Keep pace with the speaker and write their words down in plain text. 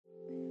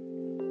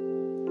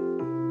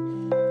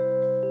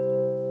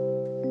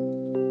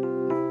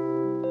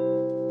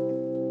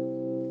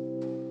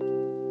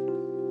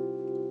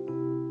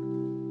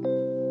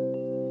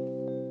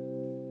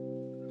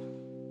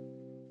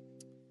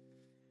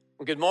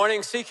Good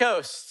morning,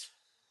 Seacoast.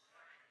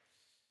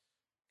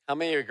 How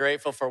many are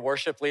grateful for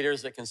worship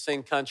leaders that can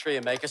sing country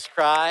and make us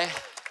cry?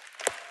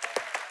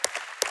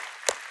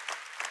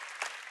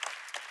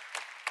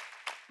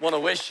 Want to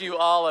wish you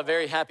all a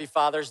very happy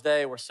Father's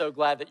Day. We're so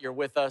glad that you're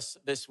with us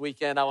this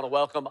weekend. I want to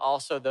welcome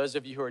also those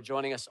of you who are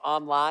joining us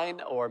online,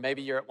 or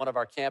maybe you're at one of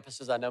our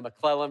campuses. I know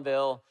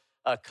McClellanville,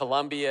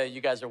 Columbia, you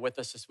guys are with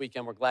us this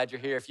weekend. We're glad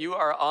you're here. If you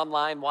are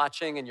online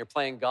watching and you're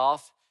playing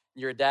golf,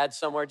 you're a dad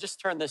somewhere,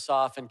 just turn this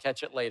off and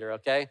catch it later,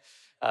 okay?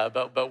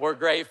 But we're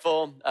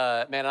grateful.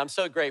 Man, I'm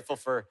so grateful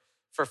for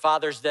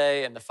Father's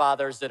Day and the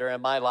fathers that are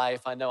in my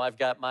life. I know I've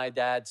got my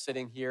dad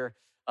sitting here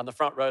on the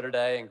front row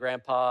today, and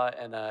grandpa,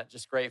 and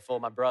just grateful.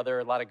 My brother,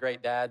 a lot of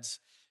great dads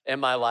in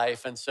my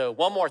life. And so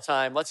one more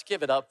time, let's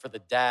give it up for the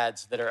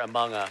dads that are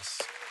among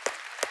us.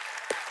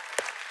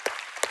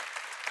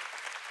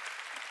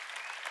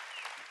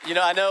 You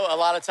know, I know a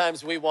lot of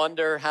times we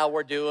wonder how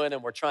we're doing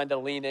and we're trying to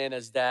lean in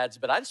as dads,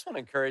 but I just want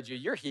to encourage you,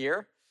 you're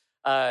here.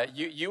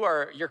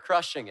 You're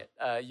crushing it.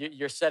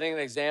 You're setting an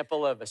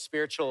example of a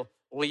spiritual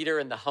leader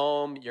in the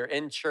home. You're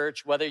in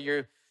church, whether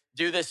you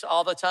do this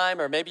all the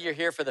time or maybe you're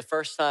here for the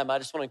first time. I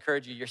just want to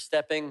encourage you. You're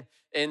stepping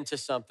into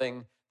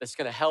something that's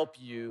going to help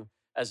you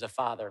as a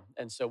father,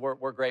 and so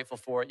we're grateful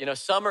for it. You know,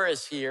 summer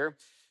is here,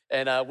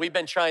 and we've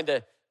been trying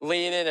to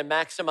lean in and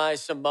maximize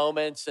some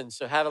moments, and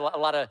so have a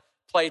lot of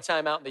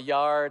playtime out in the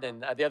yard.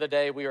 And the other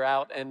day we were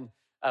out in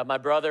my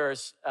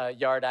brother's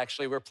yard.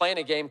 Actually, we were playing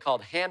a game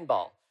called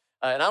handball.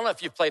 And I don't know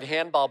if you've played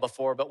handball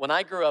before, but when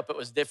I grew up, it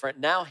was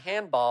different. Now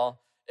handball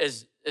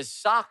is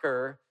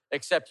soccer,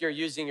 except you're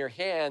using your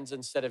hands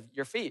instead of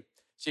your feet.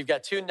 So you've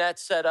got two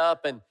nets set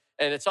up, and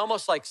it's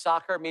almost like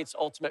soccer meets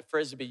ultimate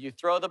frisbee. You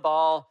throw the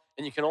ball,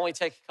 and you can only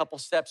take a couple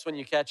steps when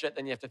you catch it.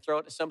 Then you have to throw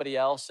it to somebody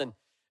else, and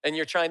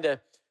you're trying to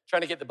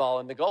get the ball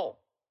in the goal.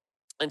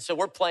 And so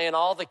we're playing.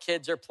 All the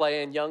kids are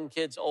playing, young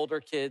kids, older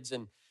kids,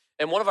 and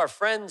one of our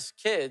friends'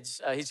 kids,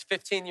 he's a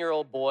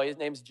 15-year-old boy. His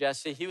name's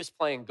Jesse. He was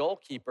playing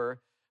goalkeeper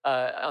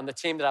on the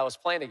team that I was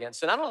playing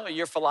against. And I don't know what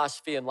your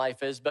philosophy in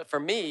life is, but for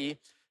me,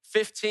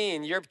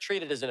 15, you're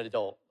treated as an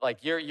adult.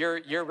 Like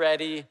you're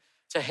ready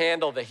to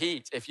handle the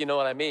heat, if you know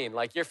what I mean.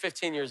 Like you're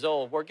 15 years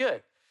old, we're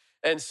good.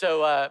 And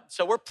so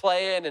we're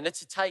playing, and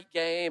it's a tight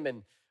game,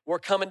 and we're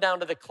coming down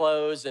to the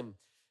close, and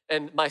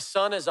my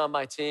son is on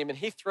my team, and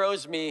he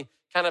throws me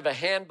kind of a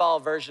handball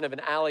version of an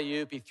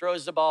alley-oop. He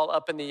throws the ball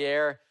up in the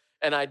air,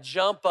 and I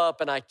jump up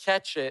and I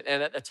catch it.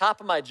 And at the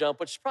top of my jump,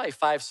 which is probably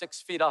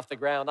 5-6 feet off the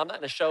ground, I'm not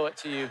gonna show it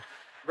to you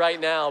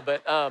right now,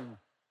 but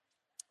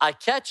I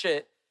catch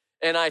it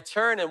and I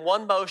turn in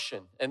one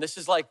motion. And this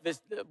is like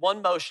this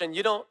one motion.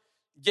 You don't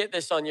get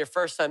this on your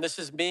first time. This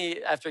is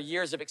me after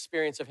years of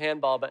experience of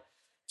handball, but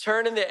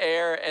turn in the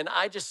air and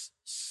I just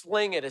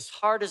sling it as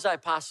hard as I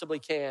possibly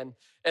can.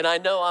 And I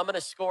know I'm gonna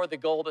score the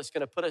goal that's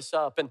gonna put us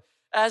up. And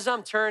as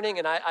I'm turning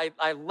and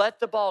I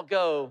let the ball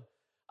go,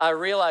 I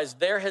realize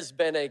there has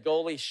been a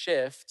goalie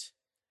shift,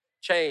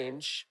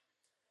 change,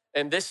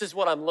 and this is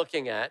what I'm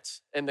looking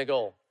at in the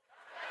goal.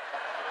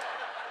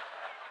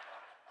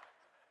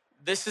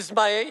 This is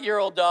my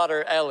 8-year-old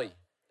daughter, Ellie,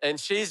 and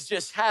she's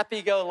just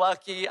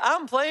happy-go-lucky.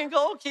 I'm playing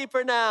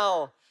goalkeeper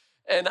now.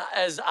 And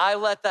as I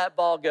let that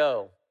ball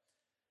go,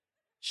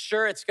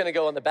 sure, it's gonna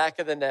go in the back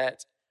of the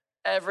net.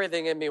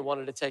 Everything in me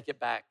wanted to take it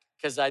back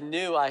because I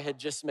knew I had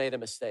just made a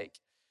mistake.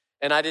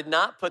 And I did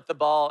not put the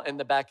ball in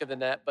the back of the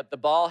net, but the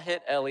ball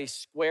hit Ellie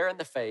square in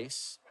the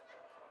face.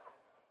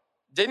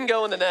 Didn't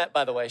go in the net,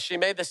 by the way. She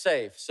made the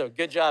save. So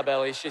good job,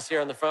 Ellie. She's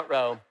here on the front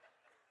row.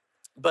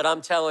 But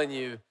I'm telling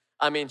you,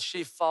 I mean,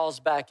 she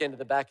falls back into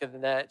the back of the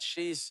net.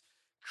 She's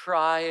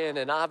crying,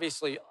 and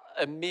obviously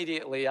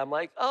immediately I'm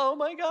like, oh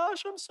my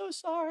gosh, I'm so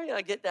sorry. And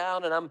I get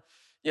down and I'm,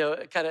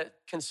 kind of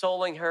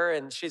consoling her,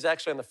 and she's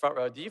actually in the front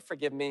row. Do you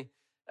forgive me,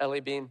 Ellie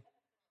Bean?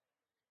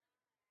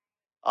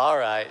 All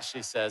right,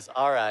 she says,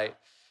 all right.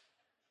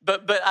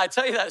 But I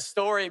tell you that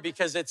story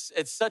because it's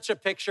such a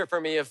picture for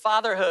me of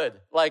fatherhood,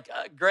 like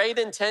great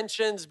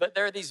intentions, but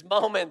there are these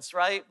moments,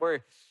 right,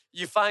 where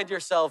you find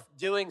yourself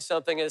doing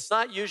something, and it's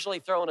not usually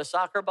throwing a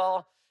soccer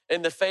ball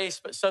in the face,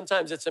 but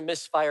sometimes it's a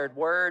misfired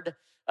word,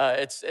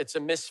 it's a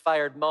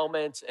misfired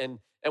moment, and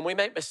we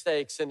make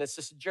mistakes, and it's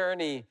this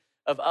journey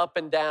of up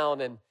and down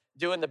and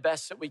doing the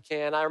best that we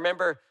can. I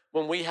remember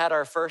when we had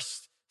our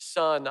first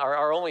son,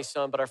 our only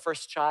son, but our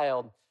first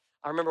child.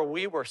 I remember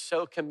we were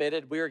so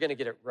committed, we were gonna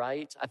get it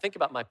right. I think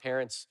about my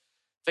parents,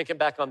 thinking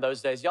back on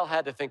those days, y'all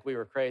had to think we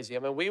were crazy. I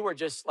mean, we were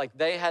just like,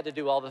 they had to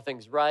do all the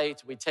things right.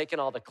 We'd taken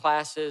all the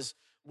classes.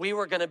 We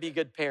were gonna be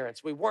good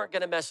parents. We weren't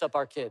gonna mess up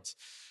our kids.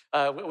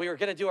 We were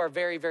gonna do our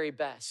very, very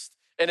best.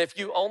 And if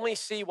you only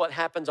see what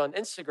happens on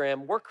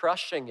Instagram, we're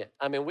crushing it.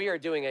 I mean, we are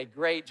doing a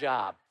great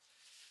job.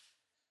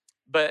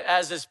 But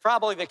as is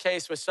probably the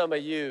case with some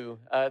of you,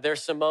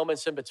 there's some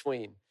moments in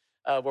between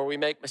where we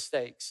make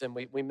mistakes and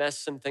we mess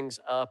some things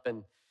up.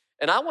 And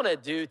I want to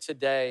do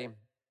today,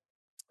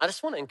 I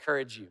just want to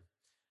encourage you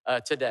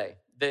today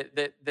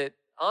that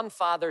on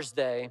Father's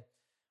Day,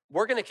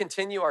 we're going to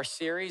continue our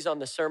series on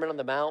the Sermon on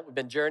the Mount. We've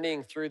been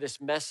journeying through this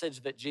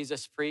message that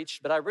Jesus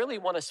preached, but I really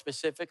want to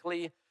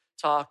specifically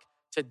talk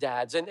to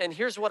dads. And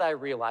here's what I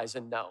realize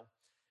and know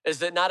is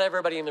that not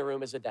everybody in the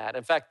room is a dad.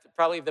 In fact,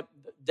 probably the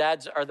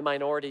dads are the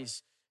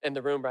minorities in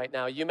the room right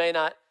now. You may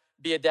not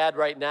be a dad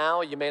right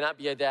now. You may not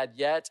be a dad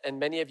yet. And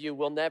many of you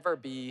will never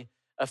be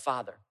a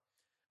father.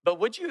 But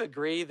would you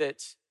agree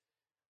that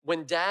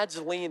when dads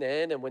lean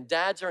in and when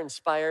dads are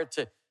inspired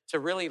to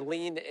really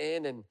lean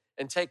in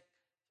and take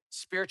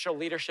spiritual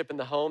leadership in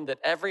the home, that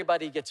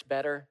everybody gets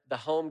better, the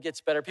home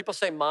gets better. People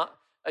say,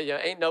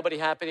 ain't nobody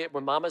happy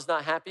when mama's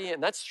not happy.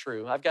 And that's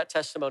true. I've got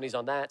testimonies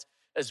on that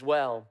as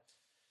well.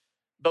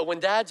 But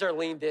when dads are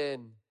leaned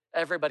in,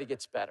 everybody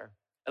gets better.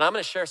 And I'm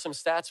going to share some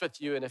stats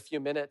with you in a few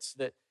minutes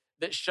that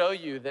show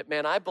you that,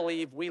 man, I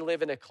believe we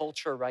live in a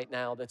culture right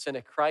now that's in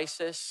a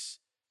crisis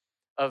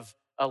of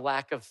a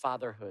lack of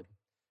fatherhood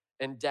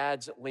and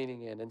dads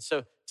leaning in. And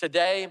so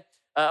today,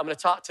 I'm going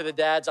to talk to the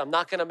dads. I'm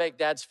not going to make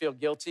dads feel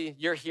guilty.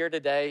 You're here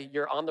today.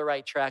 You're on the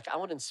right track. I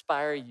want to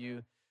inspire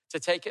you to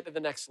take it to the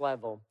next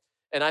level.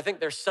 And I think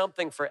there's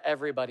something for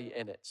everybody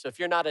in it. So if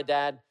you're not a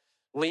dad,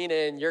 lean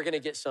in. You're going to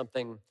get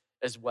something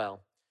as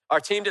well. Our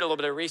team did a little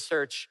bit of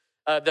research.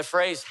 The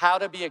phrase, how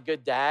to be a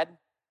good dad,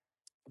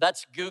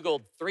 that's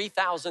Googled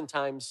 3,000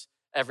 times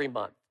every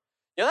month.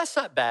 You know, that's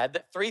not bad.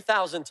 That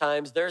 3,000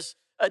 times there's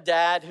a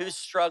dad who's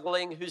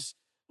struggling, who's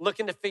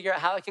looking to figure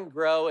out how he can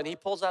grow, and he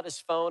pulls out his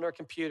phone or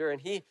computer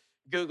and he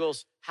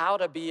Googles how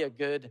to be a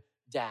good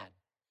dad.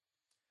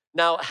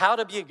 Now, how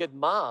to be a good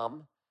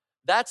mom,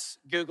 that's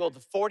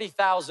Googled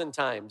 40,000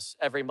 times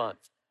every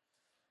month.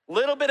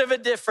 Little bit of a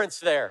difference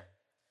there.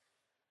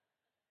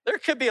 There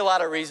could be a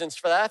lot of reasons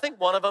for that. I think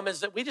one of them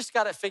is that we just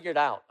got it figured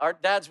out. Our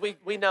dads,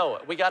 we know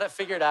it. We got it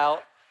figured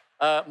out.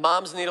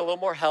 Moms need a little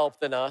more help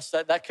than us.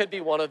 That could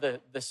be one of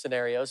the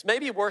scenarios.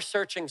 Maybe we're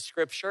searching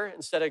scripture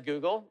instead of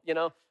Google. You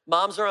know,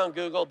 moms are on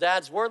Google.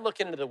 Dads, we're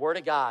looking into the Word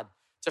of God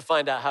to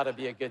find out how to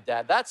be a good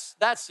dad. That's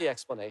the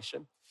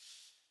explanation.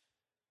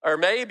 Or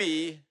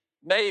maybe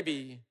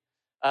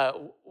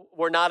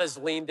we're not as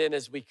leaned in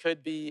as we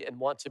could be and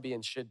want to be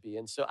and should be.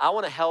 And so I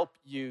want to help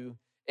you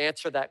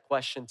answer that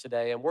question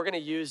today. And we're going to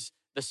use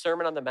the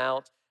Sermon on the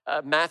Mount,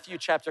 Matthew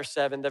chapter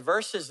 7. The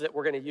verses that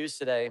we're going to use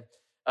today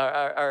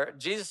are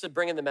Jesus is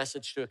bringing the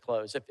message to a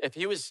close. If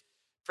he was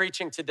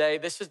preaching today,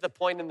 this is the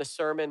point in the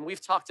sermon.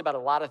 We've talked about a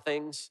lot of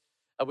things.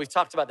 We've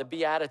talked about the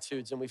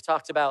Beatitudes, and we've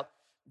talked about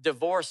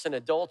divorce and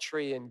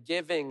adultery and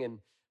giving and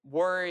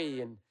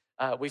worry. And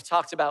we've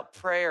talked about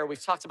prayer.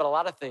 We've talked about a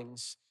lot of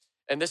things.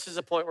 And this is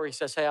a point where he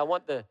says, hey, I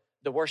want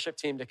the worship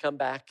team to come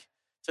back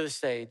to the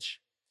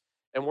stage,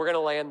 and we're going to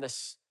land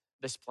this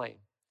plane.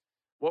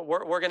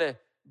 We're going to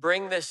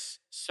bring this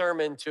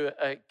sermon to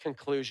a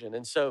conclusion.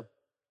 And so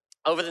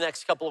over the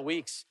next couple of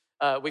weeks,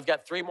 we've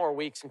got 3 more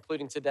weeks,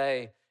 including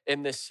today,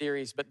 in this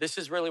series. But this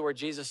is really where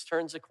Jesus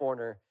turns the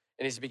corner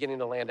and he's beginning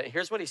to land it.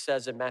 Here's what he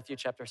says in Matthew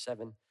chapter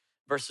 7,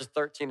 verses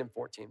 13 and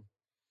 14.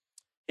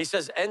 He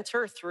says,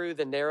 enter through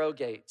the narrow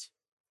gate,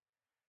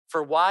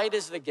 for wide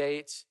is the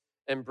gate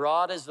and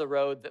broad is the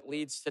road that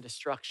leads to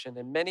destruction,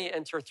 and many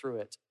enter through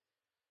it.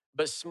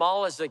 But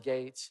small is the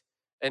gate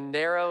and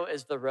narrow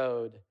is the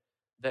road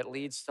that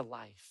leads to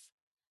life,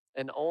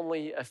 and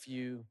only a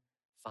few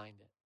find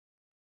it.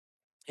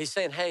 He's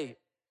saying, hey,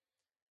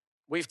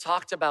 we've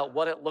talked about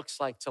what it looks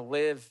like to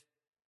live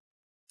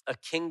a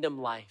kingdom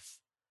life,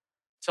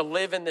 to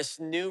live in this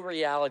new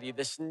reality,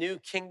 this new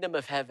kingdom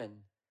of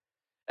heaven.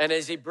 And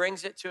as he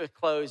brings it to a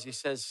close, he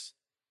says,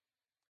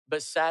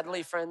 but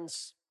sadly,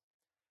 friends,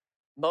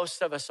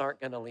 most of us aren't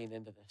going to lean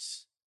into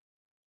this.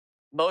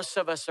 Most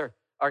of us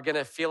are going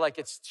to feel like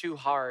it's too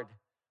hard.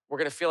 We're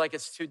going to feel like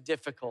it's too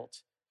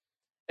difficult.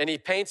 And he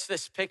paints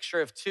this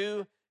picture of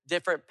 2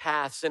 different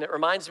paths. And it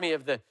reminds me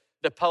of the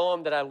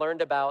poem that I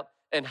learned about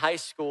in high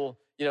school,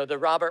 you know, the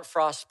Robert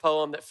Frost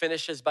poem that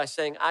finishes by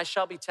saying, I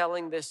shall be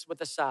telling this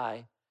with a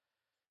sigh.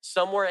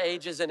 Somewhere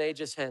ages and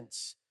ages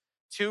hence,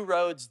 2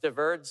 roads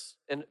diverged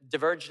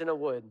in a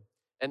wood,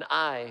 and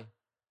I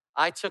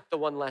took the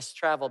one less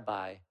traveled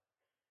by,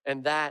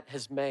 and that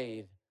has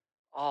made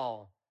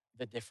all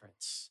the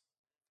difference.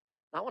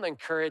 I want to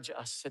encourage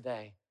us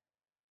today.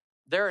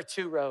 There are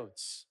 2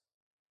 roads.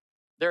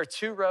 There are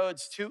 2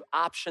 roads, 2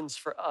 options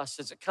for us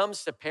as it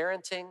comes to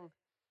parenting,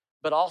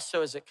 but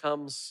also as it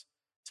comes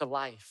to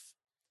life.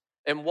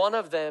 And one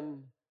of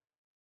them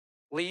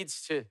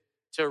leads to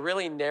a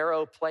really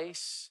narrow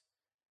place,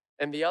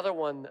 and the other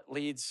one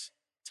leads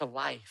to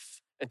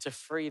life and to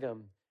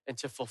freedom and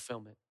to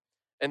fulfillment.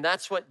 And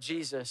that's what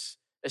Jesus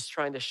is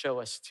trying to show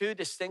us, 2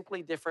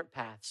 distinctly different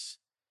paths.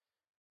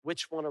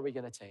 Which one are we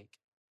going to take?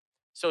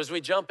 So as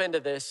we jump into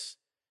this,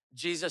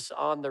 Jesus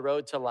on the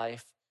road to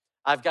life,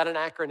 I've got an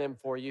acronym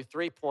for you,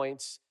 3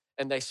 points,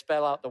 and they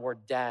spell out the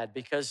word dad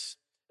because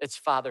it's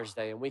Father's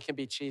Day and we can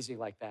be cheesy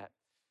like that.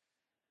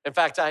 In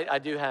fact, I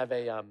do have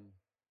a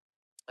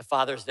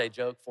Father's Day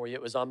joke for you.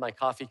 It was on my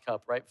coffee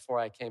cup right before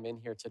I came in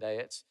here today.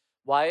 It's,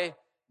 why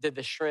did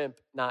the shrimp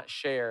not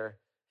share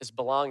his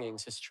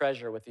belongings, his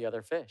treasure with the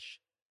other fish?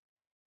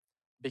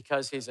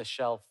 Because he's a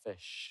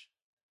shellfish.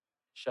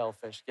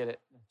 Shellfish, get it?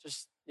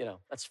 Just,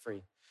 that's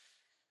free.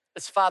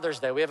 It's Father's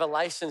Day. We have a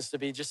license to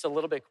be just a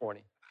little bit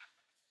corny.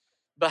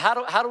 But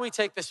how do we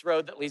take this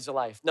road that leads to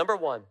life? Number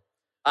one,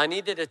 I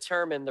need to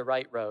determine the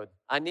right road.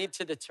 I need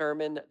to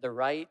determine the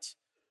right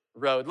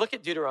road. Look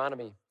at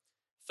Deuteronomy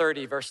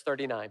 30, verse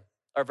 39,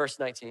 or verse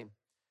 19.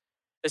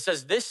 It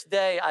says, "This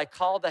day I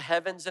call the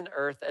heavens and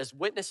earth as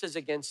witnesses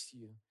against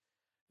you,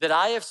 that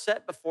I have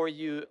set before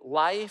you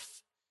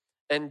life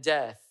and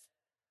death,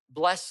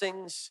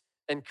 blessings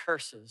and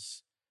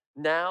curses.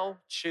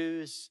 Now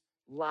choose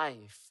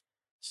life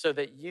so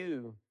that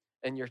you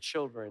and your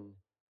children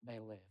may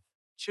live."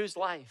 Choose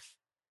life.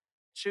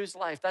 Choose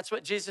life. That's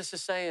what Jesus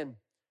is saying.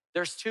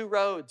 There's two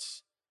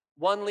roads.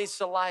 One leads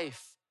to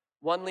life,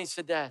 one leads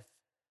to death.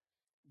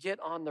 Get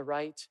on the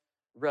right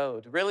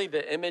road. Really,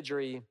 the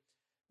imagery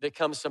that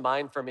comes to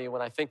mind for me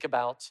when I think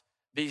about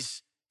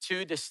these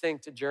two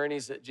distinct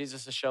journeys that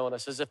Jesus is showing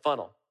us is a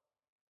funnel.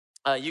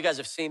 You guys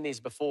have seen these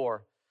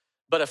before,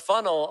 but a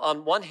funnel,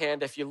 on one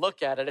hand, if you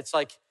look at it, it's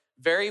like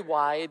very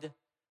wide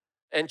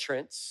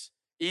entrance,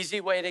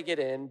 easy way to get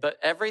in, but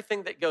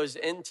everything that goes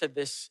into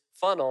this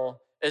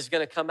funnel is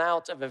going to come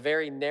out of a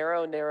very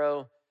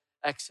narrow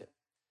exit.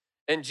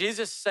 And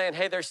Jesus is saying,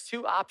 hey, there's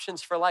two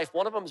options for life.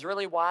 One of them is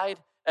really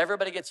wide,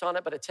 everybody gets on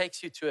it, but it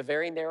takes you to a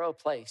very narrow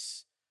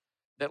place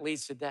that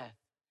leads to death.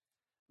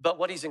 But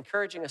what he's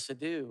encouraging us to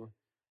do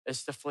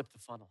is to flip the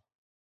funnel.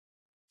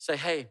 Say,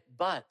 hey,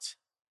 but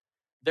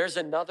there's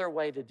another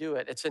way to do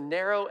it. It's a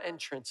narrow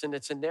entrance and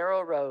it's a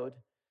narrow road.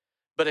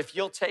 But if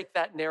you'll take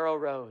that narrow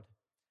road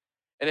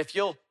and if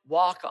you'll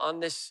walk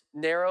on this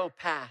narrow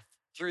path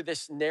through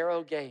this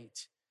narrow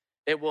gate,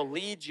 it will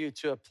lead you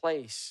to a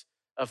place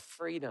of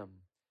freedom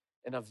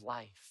and of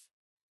life.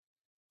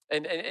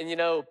 And you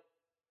know,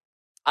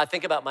 I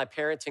think about my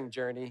parenting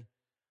journey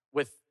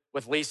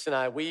with Lisa and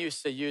I. We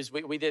used to use,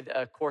 we did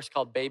a course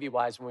called Baby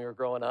Wise when we were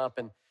growing up.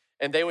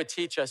 And they would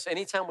teach us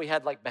anytime we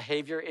had like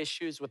behavior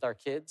issues with our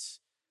kids,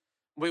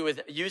 we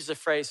would use the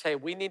phrase, hey,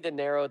 we need to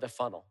narrow the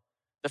funnel.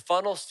 The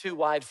funnel's too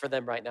wide for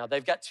them right now.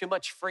 They've got too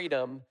much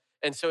freedom.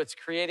 And so it's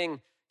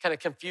creating kind of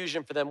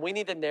confusion for them. We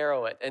need to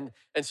narrow it.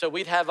 And so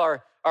we'd have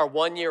our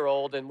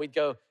 1-year-old and we'd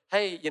go,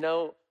 hey, you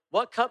know,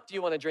 what cup do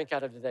you want to drink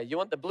out of today? You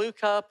want the blue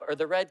cup or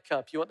the red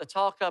cup? You want the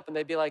tall cup? And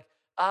they'd be like,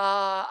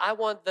 I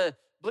want the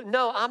blue.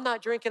 No, I'm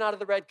not drinking out of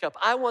the red cup.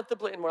 I want the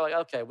blue. And we're like,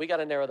 okay, we got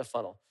to narrow the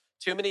funnel.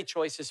 Too many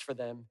choices for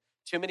them,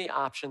 too many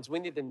options. We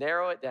need to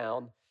narrow it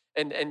down.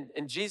 And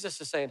Jesus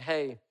is saying,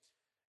 hey,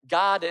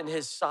 God in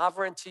his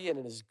sovereignty and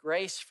in his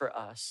grace for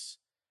us,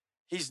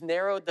 he's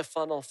narrowed the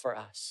funnel for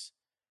us.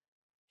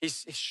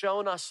 He's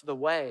shown us the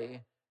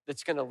way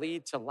that's going to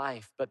lead to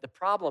life. But the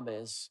problem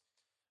is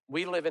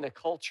we live in a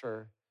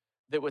culture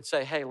that would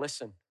say, hey,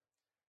 listen,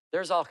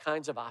 there's all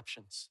kinds of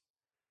options.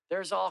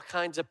 There's all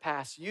kinds of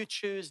paths. You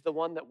choose the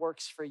one that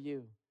works for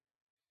you.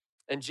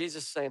 And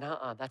Jesus is saying,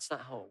 that's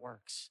not how it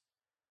works.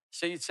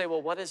 So you'd say,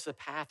 well, what is the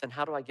path and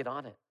how do I get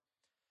on it?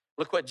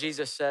 Look what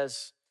Jesus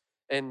says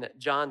in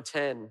John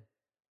 10,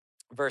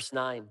 verse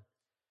 9.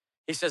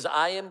 He says,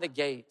 I am the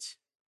gate.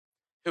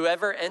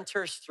 Whoever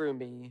enters through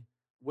me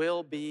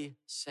will be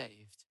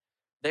saved.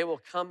 They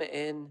will come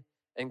in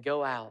and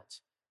go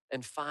out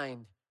and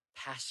find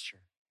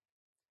pasture.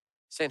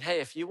 Saying, hey,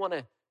 if you want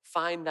to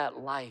find that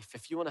life,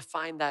 if you want to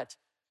find that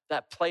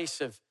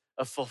place of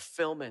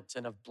fulfillment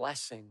and of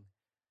blessing,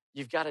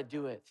 you've got to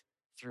do it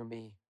through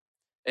me.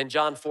 In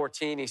John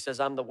 14, he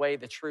says, I'm the way,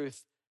 the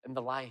truth, and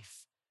the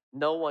life.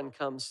 No one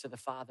comes to the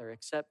Father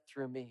except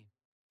through me.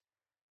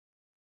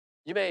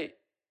 You may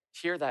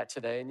hear that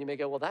today and you may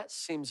go, well, that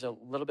seems a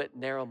little bit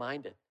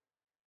narrow-minded.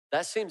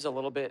 That seems a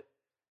little bit,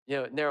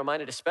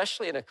 narrow-minded,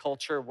 especially in a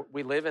culture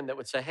we live in that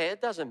would say, hey,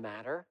 it doesn't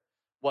matter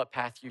what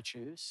path you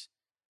choose.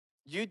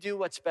 You do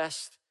what's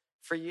best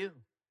for you.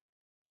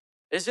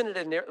 Isn't it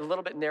a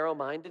little bit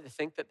narrow-minded to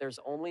think that there's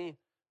only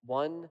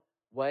one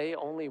way,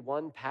 only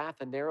one path,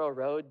 a narrow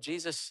road?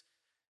 Jesus,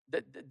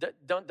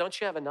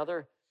 don't you have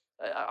another?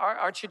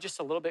 Aren't you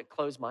just a little bit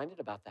closed-minded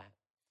about that?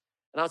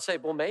 And I would say,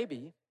 well,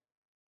 maybe,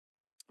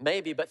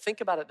 but think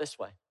about it this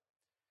way.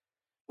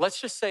 Let's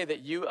just say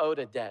that you owed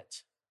a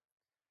debt.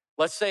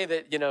 Let's say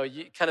that,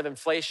 you kind of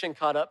inflation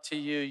caught up to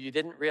you. You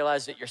didn't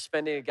realize that your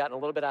spending had gotten a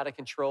little bit out of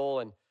control.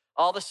 And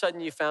all of a sudden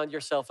you found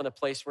yourself in a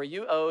place where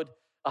you owed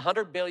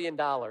 $100 billion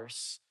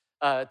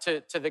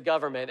to the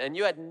government and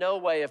you had no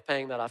way of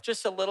paying that off.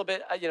 Just a little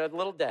bit, a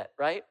little debt,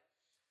 right?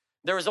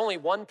 There was only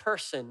one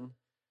person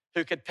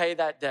who could pay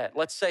that debt.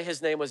 Let's say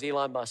his name was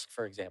Elon Musk,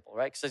 for example,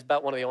 right? Because he's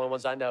about one of the only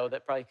ones I know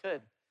that probably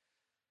could.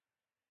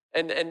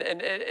 And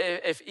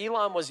if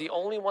Elon was the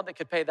only one that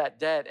could pay that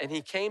debt and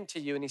he came to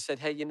you and he said,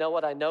 hey, you know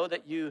what? I know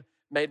that you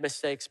made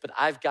mistakes, but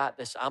I've got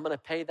this. I'm going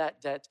to pay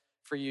that debt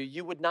for you.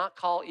 You would not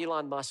call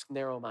Elon Musk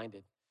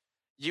narrow-minded.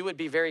 You would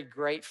be very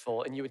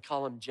grateful and you would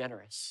call him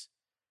generous.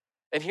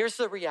 And here's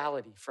the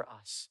reality for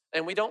us.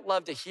 And we don't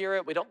love to hear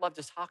it. We don't love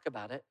to talk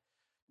about it,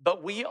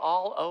 but we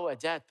all owe a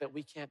debt that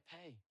we can't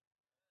pay.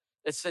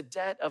 It's the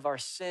debt of our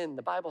sin.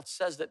 The Bible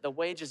says that the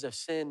wages of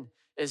sin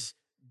is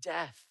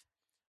death.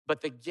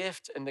 But the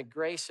gift and the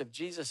grace of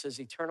Jesus is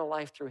eternal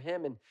life through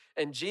him.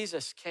 And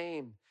Jesus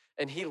came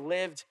and he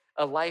lived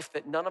a life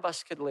that none of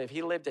us could live.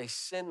 He lived a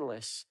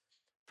sinless,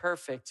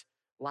 perfect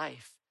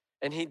life.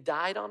 And he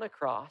died on a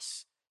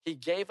cross. He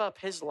gave up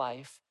his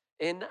life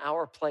in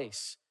our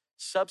place,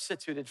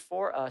 substituted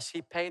for us.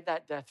 He paid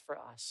that death for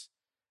us.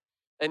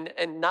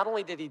 And not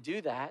only did he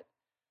do that,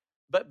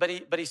 but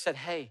he said,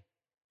 hey,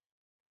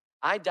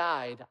 I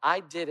died, I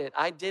did it,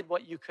 I did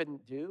what you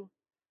couldn't do,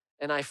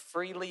 and I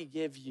freely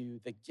give you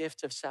the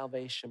gift of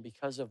salvation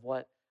because of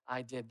what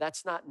I did.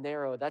 That's not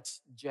narrow,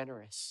 that's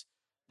generous.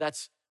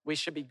 We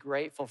should be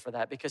grateful for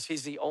that because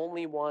he's the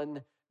only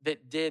one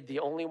that did, the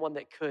only one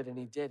that could, and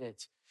he did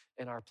it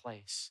in our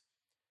place.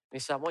 And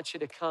he said, I want you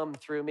to come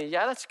through me.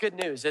 Yeah, that's good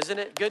news, isn't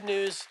it? Good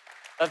news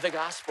of the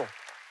gospel.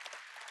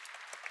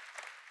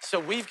 So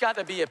we've got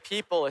to be a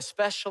people,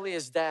 especially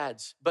as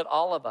dads, but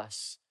all of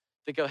us,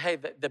 to go, hey,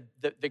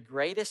 the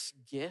greatest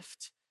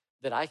gift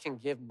that I can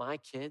give my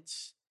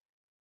kids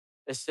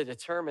is to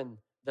determine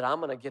that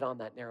I'm gonna get on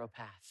that narrow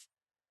path,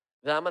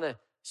 that I'm gonna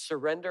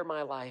surrender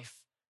my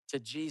life to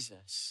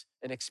Jesus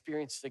and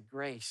experience the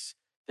grace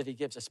that he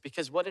gives us.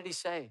 Because what did he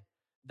say?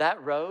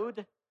 That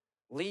road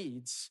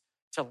leads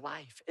to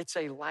life. It's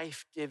a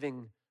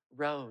life-giving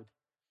road.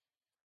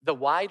 The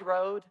wide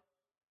road,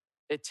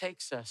 it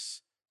takes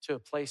us to a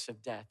place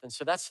of death. And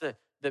so that's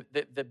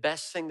the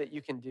best thing that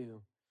you can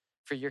do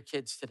for your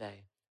kids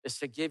today is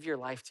to give your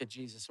life to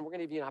Jesus. And we're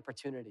gonna give you an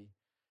opportunity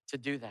to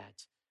do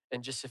that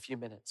in just a few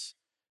minutes.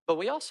 But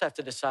we also have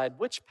to decide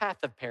which path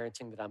of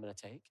parenting that I'm gonna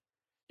take.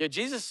 You know,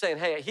 Jesus is saying,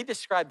 hey, he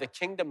described the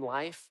kingdom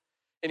life,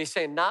 and he's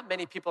saying not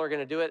many people are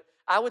gonna do it.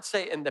 I would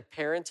say in the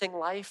parenting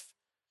life,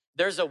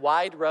 there's a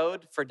wide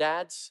road for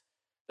dads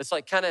that's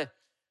like kind of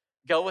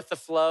go with the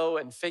flow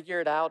and figure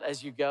it out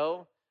as you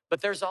go.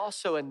 But there's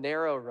also a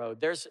narrow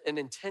road. There's an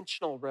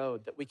intentional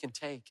road that we can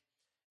take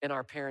in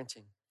our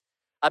parenting.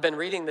 I've been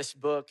reading this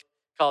book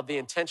called The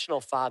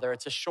Intentional Father.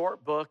 It's a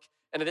short book,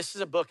 and this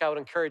is a book I would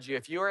encourage you.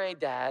 If you are a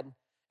dad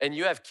and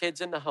you have kids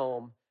in the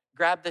home,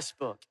 grab this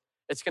book.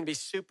 It's gonna be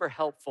super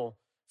helpful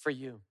for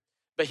you.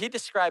 But he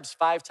describes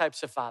 5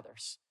 types of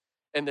fathers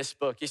in this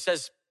book. He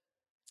says,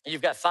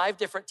 you've got 5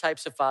 different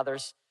types of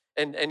fathers,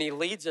 and he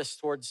leads us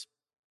towards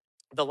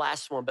the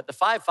last one. But the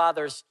 5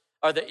 fathers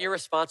are the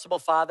irresponsible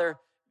father.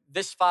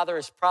 This father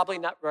is probably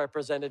not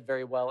represented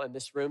very well in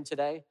this room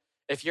today.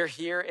 If you're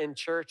here in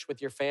church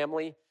with your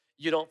family,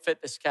 you don't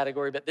fit this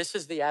category, but this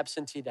is the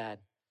absentee dad.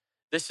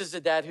 This is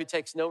the dad who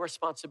takes no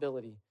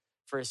responsibility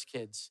for his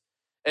kids.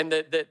 And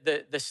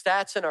the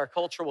stats in our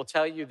culture will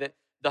tell you that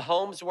the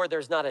homes where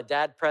there's not a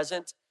dad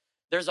present,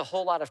 there's a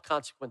whole lot of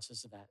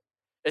consequences of that.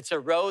 It's a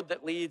road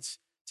that leads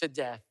to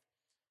death.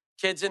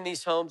 Kids in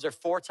these homes are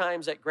 4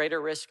 times at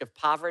greater risk of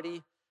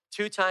poverty,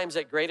 2 times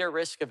at greater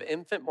risk of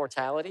infant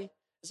mortality.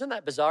 Isn't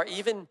that bizarre?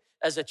 Even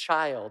as a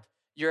child,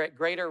 you're at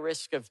greater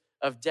risk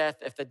of death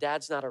if the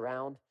dad's not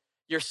around.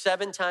 You're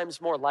 7 times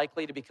more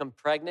likely to become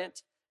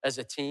pregnant as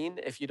a teen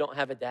if you don't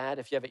have a dad,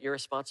 if you have an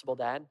irresponsible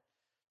dad.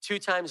 2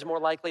 times more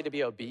likely to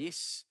be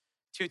obese,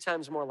 2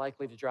 times more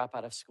likely to drop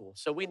out of school.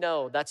 So we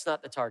know that's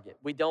not the target.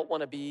 We don't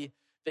want to be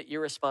the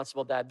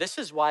irresponsible dad. This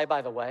is why,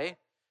 by the way,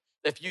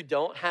 if you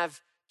don't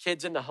have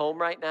kids in the home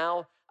right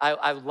now,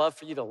 I would love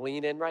for you to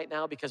lean in right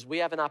now because we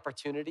have an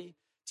opportunity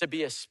to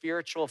be a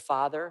spiritual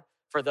father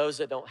for those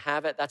that don't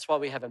have it. That's why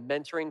we have a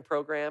mentoring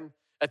program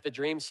at the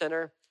Dream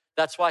Center.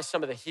 That's why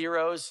some of the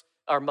heroes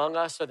are among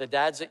us are the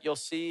dads that you'll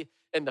see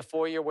in the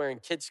foyer wearing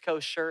Kids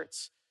Coast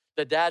shirts,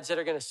 the dads that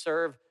are gonna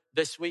serve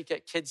this week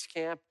at Kids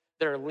Camp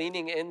that are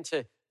leaning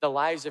into the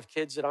lives of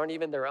kids that aren't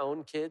even their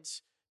own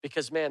kids.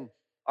 Because man,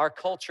 our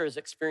culture is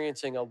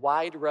experiencing a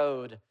wide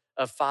road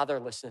of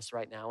fatherlessness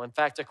right now. In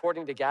fact,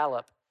 according to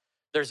Gallup,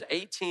 there's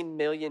 18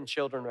 million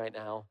children right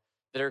now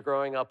that are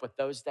growing up with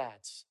those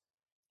dads,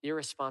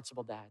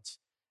 irresponsible dads.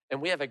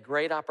 And we have a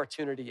great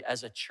opportunity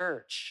as a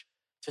church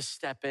to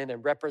step in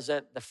and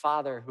represent the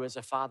father who is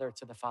a father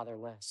to the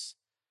fatherless.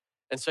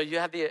 And so you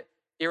have the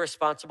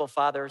irresponsible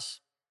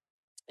fathers.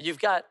 You've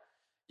got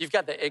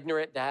the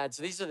ignorant dads.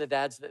 These are the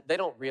dads that they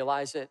don't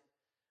realize it,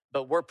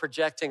 but we're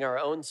projecting our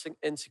own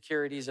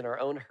insecurities and our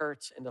own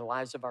hurts into the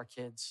lives of our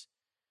kids.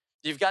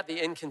 You've got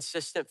the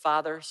inconsistent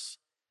fathers,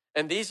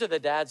 and these are the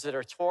dads that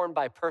are torn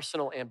by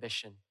personal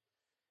ambition.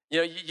 You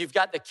know, you've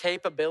got the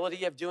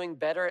capability of doing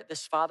better at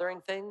this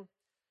fathering thing,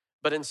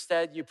 but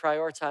instead you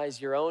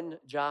prioritize your own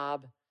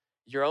job,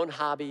 your own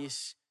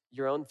hobbies,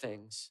 your own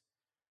things.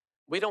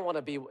 We don't want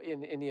to be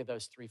in any of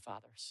those 3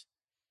 fathers.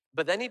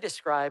 But then he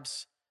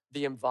describes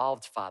the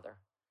involved father.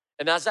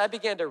 And as I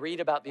began to read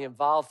about the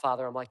involved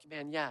father, I'm like,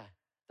 man, yeah,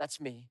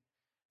 that's me.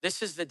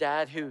 This is the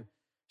dad who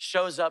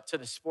shows up to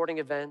the sporting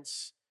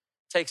events,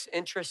 takes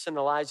interest in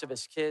the lives of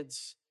his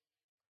kids,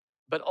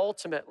 but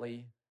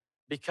ultimately,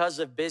 because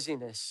of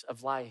busyness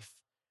of life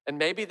and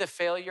maybe the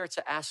failure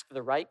to ask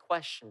the right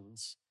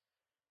questions,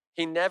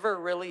 he never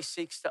really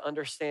seeks to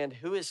understand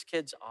who his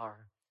kids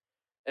are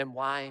and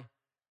why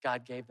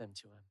God gave them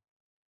to him.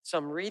 So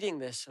I'm reading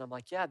this and I'm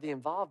like, yeah, the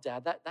involved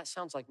dad, that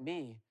sounds like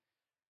me.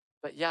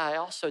 But yeah, I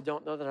also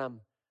don't know that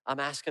I'm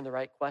asking the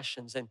right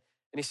questions. And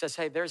he says,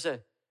 hey, there's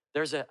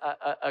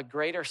a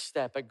greater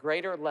step, a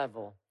greater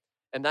level,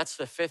 and that's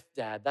the 5th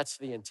dad. That's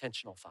the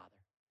intentional father.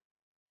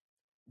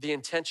 The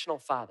intentional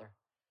father.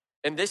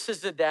 And this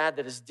is the dad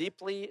that is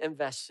deeply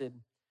invested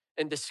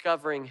in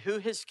discovering who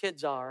his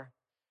kids are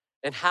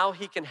and how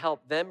he can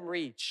help them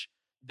reach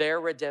their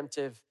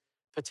redemptive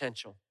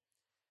potential.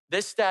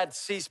 This dad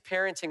sees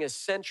parenting as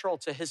central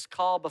to his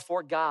call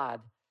before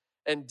God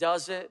and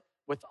does it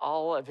with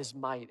all of his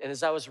might. And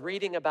as I was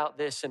reading about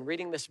this and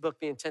reading this book,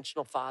 The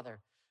Intentional Father,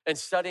 and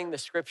studying the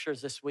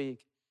scriptures this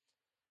week,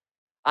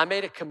 I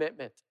made a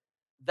commitment.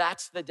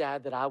 That's the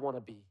dad that I want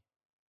to be.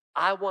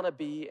 I want to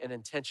be an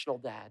intentional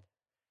dad.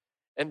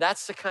 And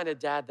that's the kind of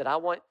dad that I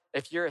want.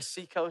 If you're a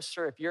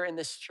Seacoaster, if you're in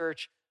this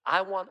church,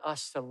 I want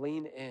us to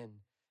lean in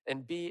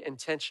and be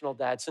intentional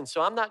dads. And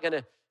so I'm not going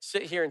to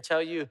sit here and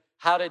tell you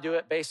how to do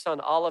it based on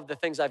all of the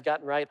things I've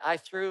gotten right. I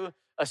threw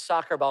a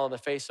soccer ball in the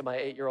face of my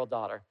 8-year-old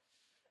daughter.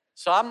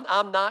 So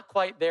I'm not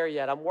quite there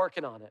yet. I'm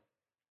working on it.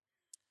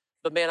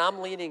 But man, I'm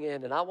leaning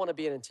in and I want to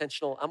be an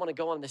intentional, I'm going to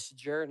go on this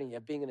journey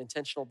of being an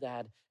intentional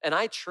dad. And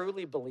I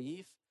truly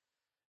believe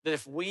that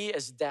if we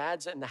as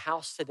dads in the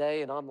house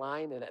today and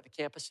online and at the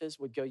campuses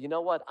would go, you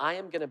know what? I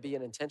am going to be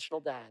an intentional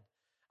dad.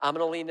 I'm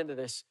going to lean into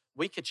this.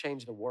 We could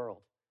change the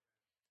world.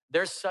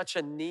 There's such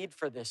a need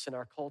for this in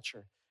our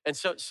culture. And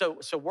so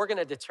we're going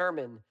to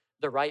determine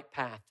the right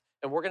path.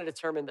 And we're going to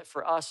determine that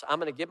for us,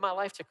 I'm going to give my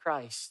life to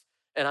Christ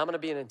and I'm going to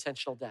be an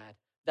intentional dad.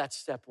 That's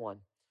step one.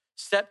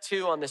 Step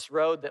two on this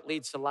road that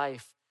leads to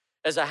life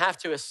is I have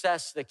to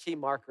assess the key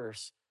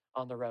markers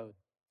on the road.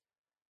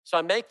 So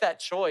I make that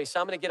choice.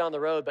 I'm going to get on the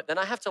road, but then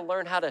I have to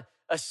learn how to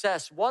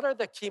assess what are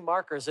the key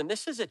markers. And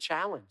this is a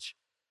challenge.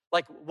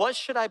 Like, what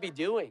should I be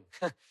doing?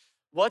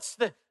 What's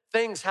the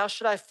things? How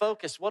should I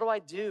focus? What do I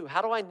do?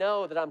 How do I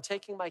know that I'm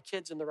taking my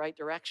kids in the right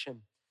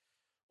direction?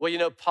 Well, you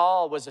know,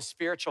 Paul was a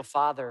spiritual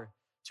father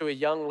to a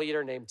young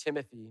leader named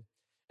Timothy.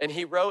 And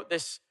he wrote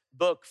this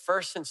book,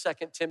 1st and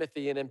 2nd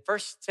Timothy. And in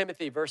 1st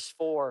Timothy, verse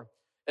 4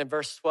 and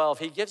verse 12,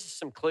 he gives us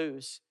some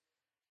clues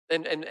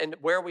and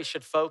where we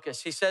should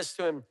focus. He says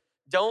to him,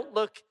 don't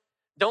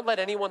let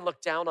anyone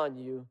look down on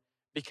you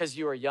because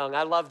you are young.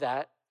 I love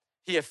that.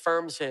 He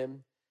affirms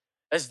him.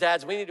 As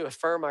dads, we need to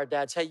affirm our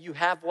dads. Hey, you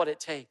have what it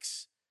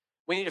takes.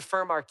 We need to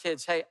affirm our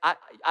kids. Hey,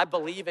 I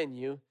believe in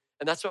you.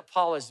 And that's what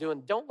Paul is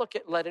doing. Don't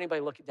let anybody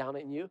look down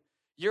on you.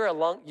 You're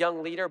a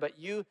young leader, but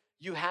you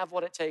have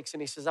what it takes.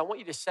 And he says, I want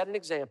you to set an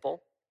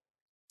example.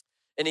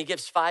 And he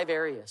gives 5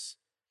 areas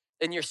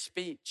in your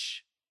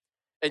speech,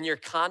 in your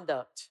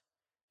conduct,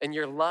 in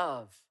your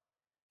love,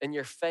 in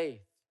your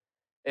faith,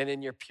 and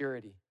in your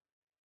purity.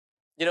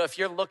 You know, if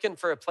you're looking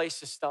for a place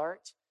to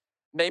start,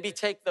 maybe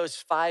take those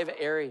 5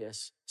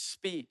 areas: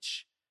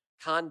 speech,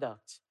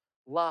 conduct,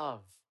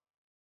 love,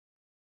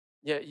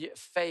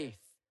 faith,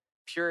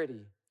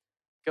 purity.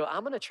 Go,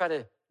 I'm going to try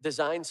to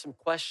design some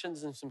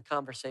questions and some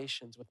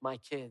conversations with my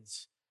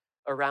kids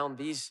around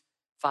these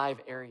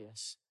 5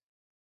 areas.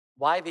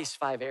 Why these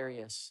 5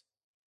 areas?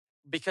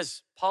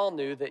 Because Paul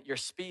knew that your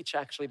speech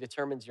actually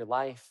determines your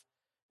life.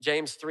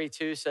 James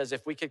 3:2 says,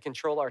 if we could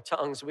control our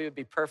tongues, we would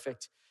be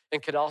perfect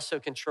and could also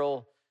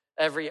control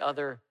every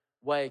other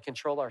way,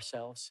 control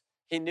ourselves.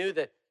 He knew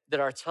that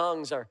our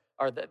tongues are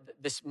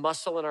this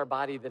muscle in our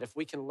body that if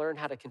we can learn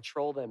how to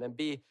control them and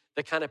be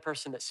the kind of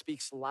person that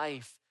speaks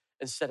life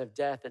instead of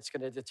death, it's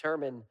going to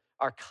determine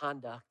our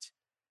conduct.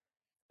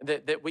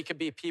 That we could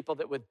be people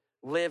that would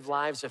live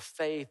lives of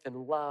faith and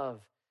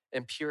love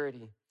and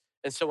purity.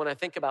 And so when I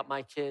think about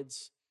my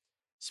kids,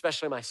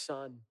 especially my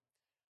son,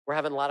 we're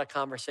having a lot of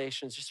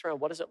conversations just around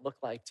what does it look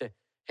like to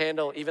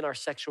handle even our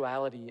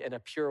sexuality in a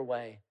pure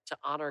way, to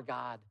honor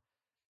God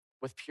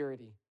with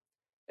purity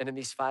and in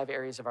these 5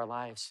 areas of our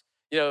lives.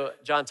 You know,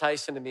 John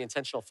Tyson in The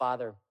Intentional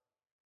Father,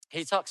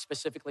 he talks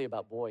specifically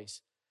about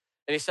boys.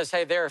 And he says,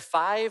 hey, there are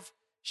 5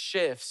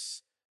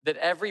 shifts that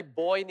every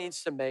boy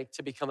needs to make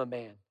to become a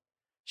man.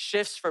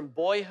 Shifts from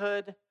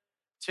boyhood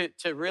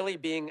to really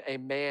being a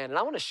man. And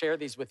I want to share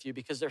these with you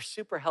because they're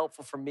super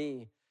helpful for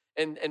me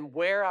and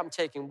where I'm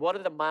taking, what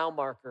are the mile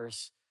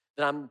markers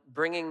that I'm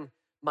bringing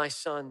my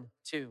son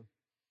to?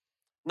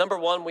 Number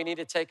 1, we need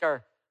to take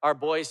our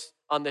boys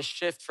on this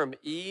shift from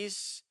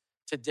ease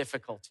to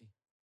difficulty.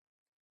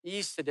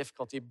 Ease to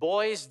difficulty.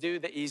 Boys do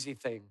the easy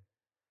thing.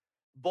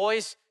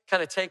 Boys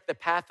kind of take the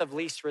path of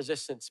least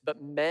resistance,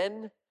 but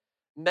men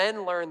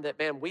learn that,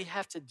 man, we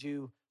have to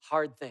do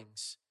hard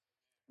things.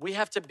 We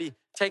have to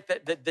take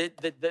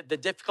the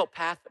difficult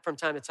path from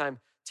time to time.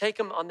 Take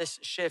them on this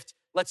shift.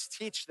 Let's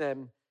teach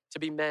them to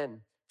be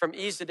men. From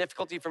ease to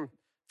difficulty,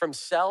 from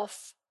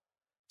self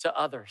to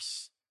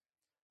others.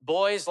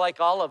 Boys, like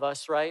all of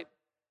us, right?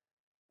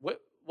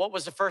 What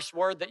was the first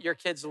word that your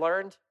kids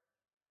learned?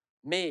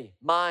 Me,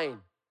 mine.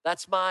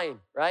 That's mine,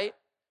 right?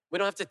 We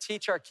don't have to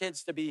teach our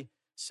kids to be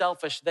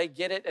selfish. They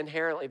get it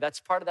inherently. That's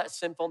part of that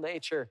sinful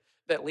nature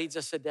that leads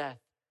us to death.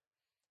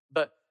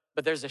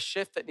 But there's a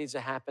shift that needs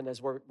to happen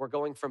as we're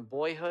going from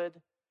boyhood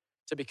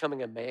to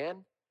becoming a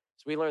man.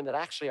 So we learn that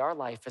actually our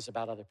life is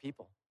about other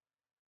people.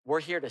 We're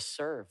here to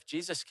serve.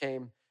 Jesus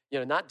came,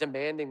 not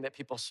demanding that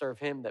people serve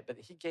him, but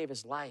he gave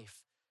his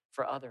life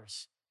for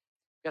others.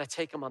 We got to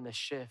take them on this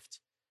shift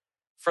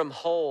from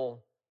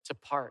whole to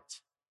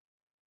part.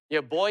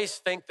 Boys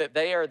think that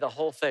they are the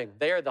whole thing.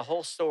 They are the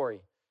whole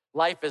story.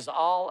 Life is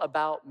all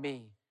about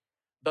me.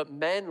 But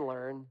men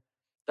learn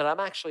that I'm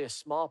actually a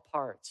small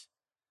part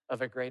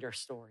of a greater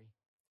story.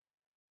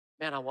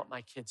 Man, I want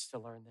my kids to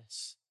learn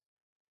this.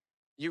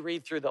 You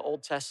read through the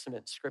Old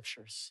Testament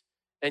scriptures,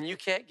 and you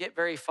can't get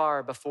very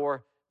far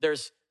before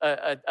there's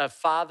a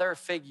father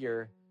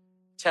figure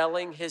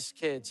telling his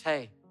kids,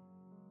 hey,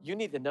 you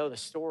need to know the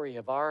story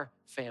of our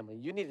family.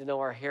 You need to know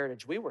our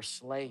heritage. We were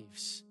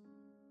slaves.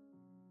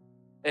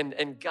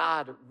 And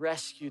God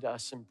rescued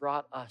us and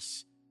brought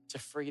us to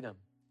freedom.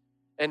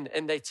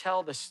 And they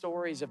tell the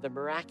stories of the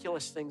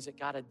miraculous things that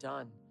God had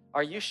done.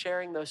 Are you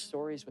sharing those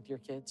stories with your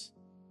kids?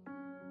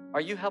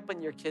 Are you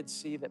helping your kids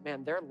see that,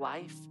 man, their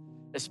life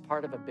is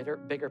part of a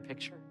bigger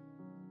picture?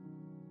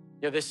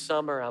 This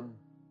summer, I'm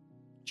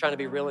trying to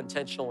be real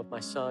intentional with my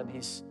son.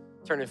 He's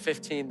turning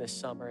 15 this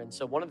summer. And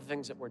so one of the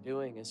things that we're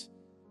doing is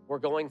we're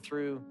going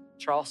through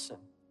Charleston,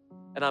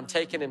 and I'm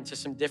taking him to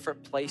some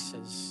different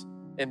places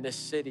in this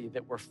city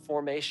that were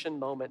formation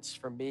moments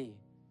for me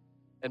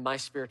in my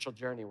spiritual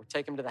journey. We're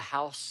taking him to the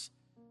house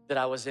that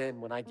I was in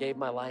when I gave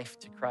my life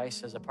to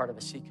Christ as a part of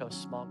a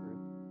Seacoast small group.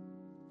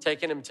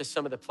 Taking him to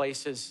some of the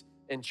places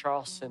in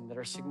Charleston that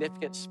are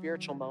significant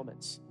spiritual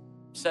moments.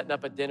 Setting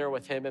up a dinner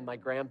with him and my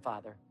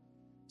grandfather.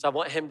 So I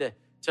want him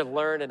to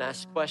learn and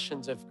ask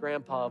questions of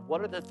Grandpa of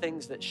what are the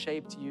things that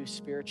shaped you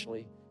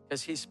spiritually,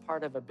 because he's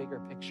part of a bigger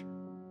picture.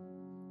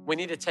 We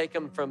need to take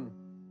him from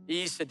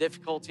ease to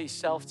difficulty,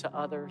 self to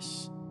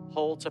others,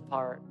 whole to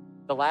part.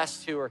 The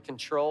last two are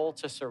control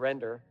to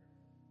surrender,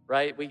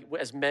 right? We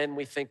as men,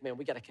 we think, man,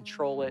 we got to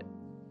control it.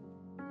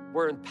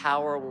 We're in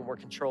power when we're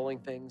controlling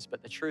things,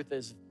 but the truth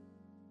is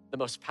the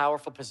most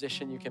powerful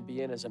position you can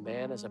be in as a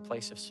man is a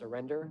place of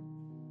surrender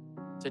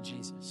to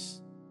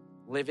Jesus,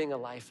 living a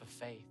life of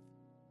faith.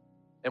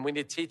 And we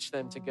need to teach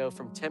them to go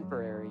from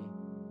temporary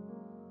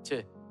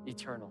to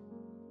eternal.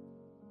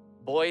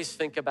 Boys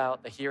think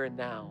about the here and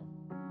now.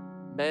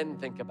 Men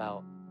think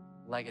about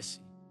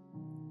legacy.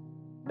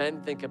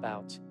 Men think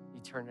about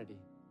eternity.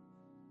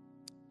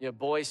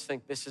 Boys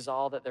think this is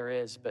all that there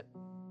is, but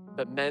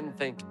men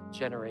think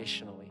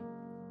generationally.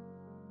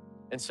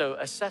 And so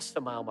assess the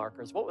mile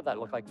markers. What would that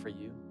look like for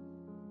you?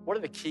 What are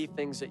the key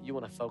things that you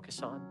want to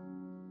focus on?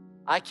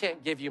 I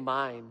can't give you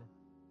mine,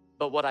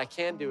 but what I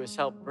can do is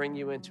help bring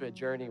you into a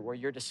journey where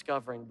you're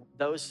discovering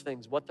those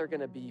things, what they're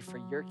going to be for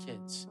your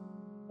kids.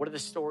 What are the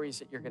stories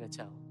that you're going to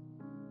tell?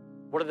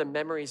 What are the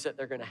memories that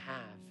they're going to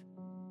have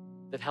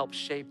that help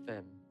shape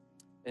them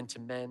into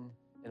men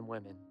and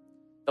women?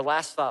 The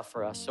last thought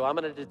for us. So I'm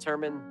going to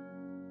determine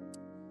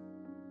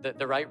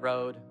the right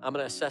road. I'm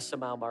going to assess the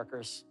mile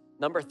markers.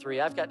 Number 3,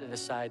 I've got to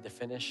decide to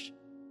finish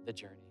the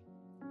journey.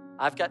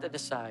 I've got to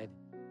decide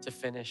to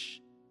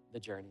finish the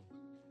journey.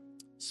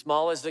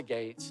 Small is the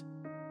gate,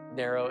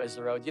 narrow is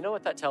the road. You know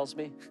what that tells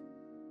me?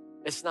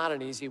 It's not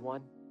an easy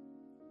one.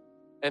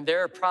 And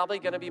there are probably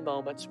going to be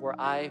moments where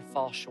I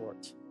fall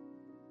short.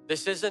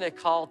 This isn't a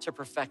call to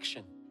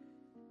perfection.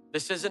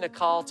 This isn't a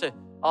call to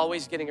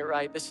always getting it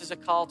right. This is a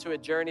call to a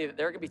journey that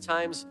there are going to be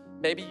times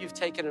maybe you've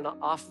taken an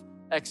off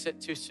exit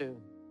too soon.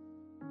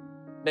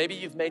 Maybe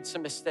you've made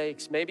some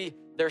mistakes. Maybe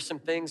there's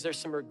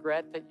some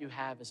regret that you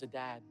have as a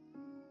dad.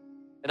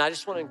 And I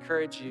just want to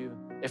encourage you,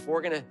 if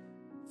we're going to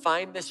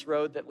find this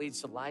road that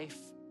leads to life,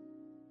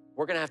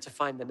 we're going to have to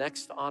find the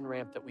next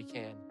on-ramp that we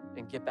can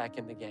and get back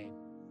in the game.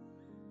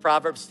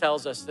 Proverbs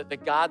tells us that the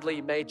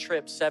godly may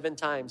trip 7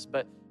 times,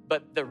 but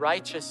the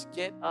righteous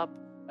get up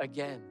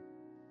again.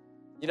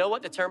 You know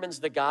what determines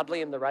the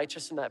godly and the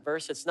righteous in that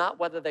verse? It's not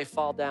whether they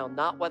fall down,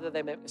 not whether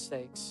they make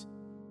mistakes,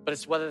 but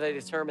it's whether they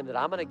determine that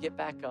I'm going to get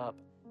back up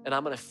and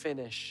I'm going to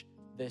finish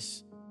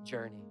this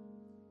journey.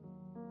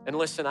 And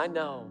listen, I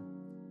know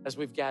as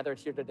we've gathered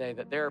here today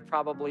that there are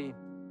probably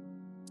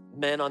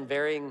men on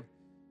varying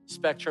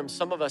spectrums.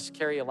 Some of us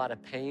carry a lot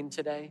of pain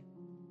today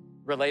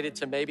related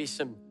to maybe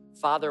some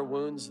father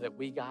wounds that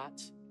we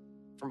got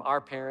from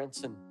our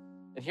parents. And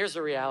here's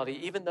the reality.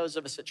 Even those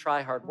of us that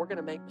try hard, we're going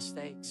to make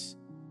mistakes.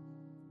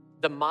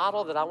 The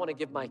model that I want to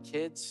give my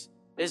kids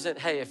isn't,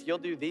 hey, if you'll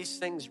do these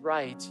things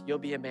right, you'll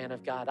be a man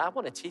of God. I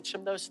want to teach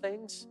them those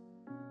things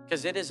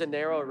because it is a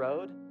narrow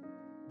road.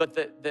 But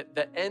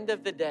the end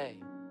of the day,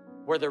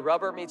 where the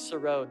rubber meets the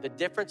road, the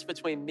difference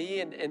between me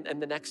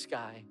and the next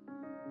guy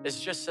is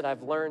just that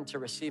I've learned to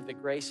receive the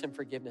grace and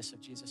forgiveness of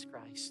Jesus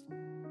Christ.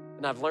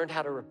 And I've learned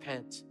how to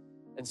repent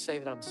and say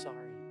that I'm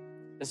sorry.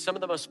 And some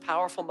of the most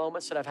powerful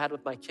moments that I've had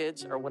with my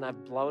kids are when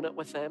I've blown it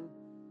with them.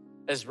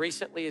 As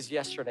recently as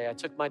yesterday, I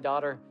took my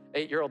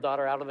 8-year-old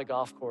daughter out on the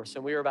golf course,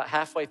 and we were about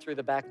halfway through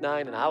the back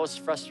 9, and I was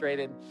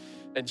frustrated,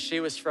 and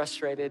she was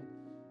frustrated.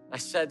 I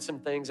said some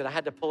things, and I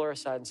had to pull her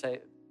aside and say,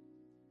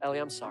 Ellie,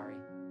 I'm sorry.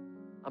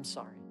 I'm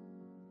sorry.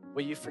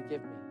 Will you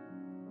forgive me?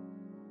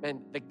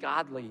 Man, the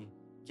godly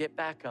get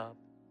back up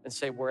and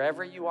say,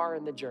 wherever you are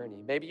in the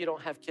journey, maybe you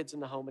don't have kids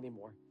in the home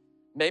anymore.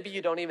 Maybe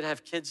you don't even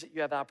have kids that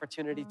you have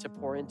opportunity to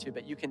pour into,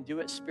 but you can do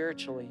it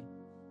spiritually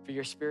for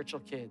your spiritual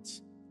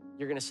kids.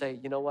 You're going to say,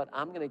 you know what?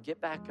 I'm going to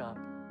get back up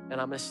and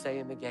I'm going to stay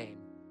in the game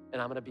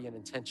and I'm going to be an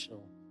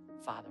intentional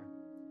father.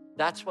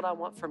 That's what I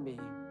want for me.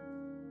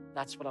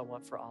 That's what I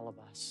want for all of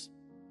us.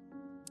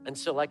 And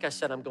so, like I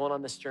said, I'm going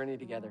on this journey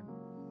together.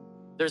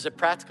 There's a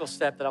practical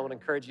step that I want to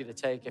encourage you to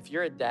take. If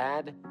you're a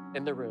dad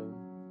in the room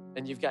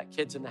and you've got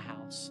kids in the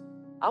house,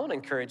 I want to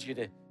encourage you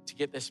to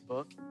get this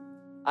book.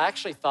 I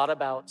actually thought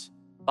about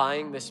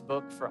buying this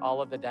book for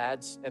all of the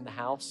dads in the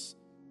house.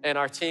 And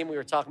our team, we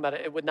were talking about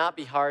it. It would not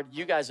be hard.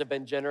 You guys have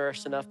been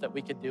generous enough that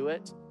we could do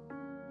it.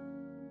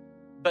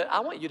 But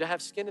I want you to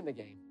have skin in the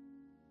game.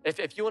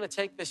 If you want to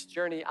take this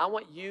journey, I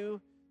want you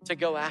to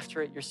go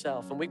after it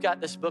yourself. And we've got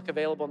this book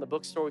available in the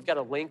bookstore. We've got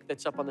a link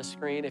that's up on the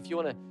screen. If you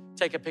want to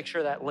take a picture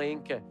of that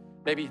link,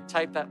 maybe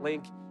type that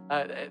link.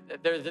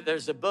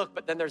 There's a book,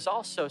 but then there's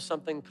also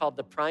something called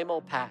The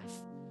Primal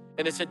Path.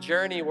 And it's a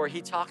journey where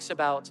he talks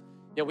about,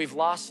 we've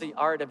lost the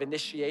art of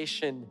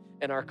initiation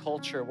in our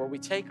culture, where we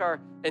take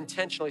our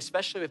intentionally,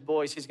 especially with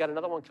boys. He's got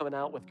another one coming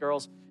out with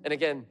girls. And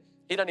again,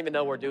 he doesn't even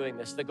know we're doing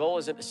this. The goal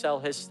isn't to sell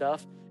his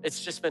stuff.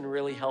 It's just been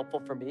really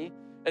helpful for me.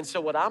 And so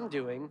what I'm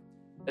doing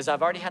is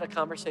I've already had a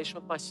conversation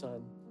with my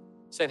son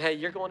saying, hey,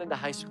 you're going into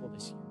high school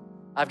this year.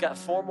 I've got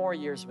 4 more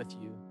years with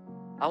you.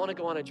 I want to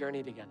go on a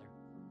journey together.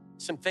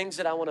 Some things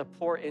that I want to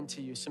pour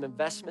into you, some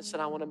investments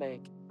that I want to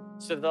make,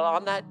 so that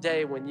on that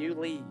day when you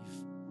leave,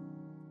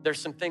 there's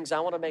some things I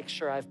want to make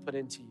sure I've put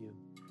into you.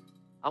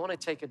 I want to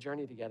take a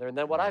journey together. And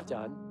then what I've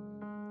done,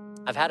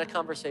 I've had a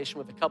conversation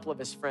with a couple of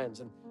his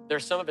friends, and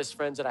there's some of his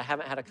friends that I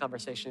haven't had a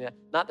conversation yet,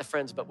 not the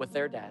friends, but with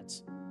their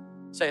dads,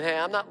 saying, hey,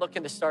 I'm not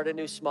looking to start a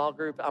new small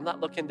group. I'm not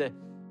looking to,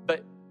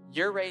 but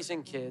you're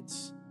raising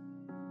kids.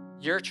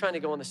 You're trying to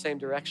go in the same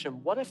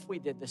direction. What if we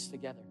did this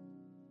together?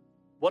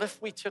 What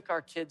if we took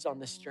our kids on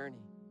this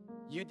journey?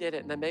 You did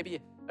it, and then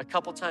maybe a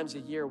couple times a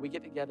year we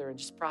get together and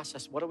just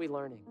process, what are we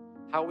learning?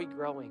 How are we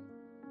growing?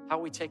 How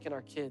are we taking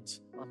our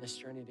kids on this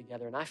journey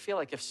together? And I feel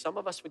like if some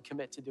of us would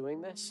commit to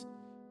doing this,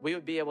 we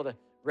would be able to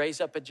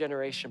raise up a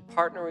generation,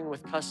 partnering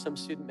with Custom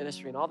Student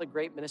Ministry and all the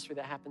great ministry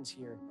that happens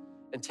here,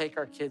 and take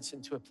our kids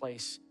into a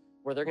place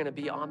where they're gonna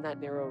be on that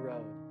narrow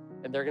road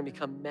and they're gonna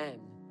become men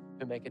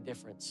who make a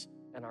difference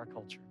in our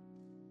culture.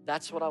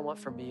 That's what I want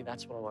for me.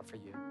 That's what I want for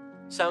you.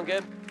 Sound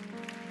good?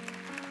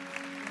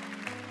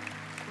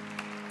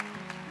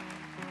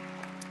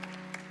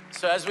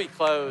 So as we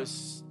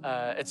close,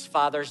 it's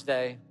Father's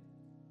Day,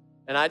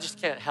 and I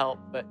just can't help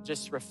but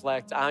just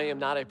reflect. I am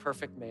not a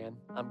perfect man.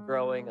 I'm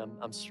growing,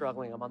 I'm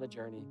struggling, I'm on the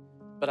journey,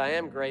 but I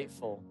am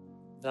grateful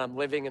that I'm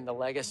living in the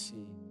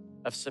legacy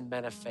of some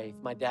men of faith.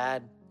 My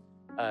dad,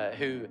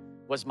 who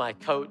was my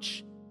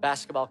coach,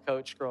 basketball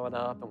coach growing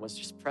up, and was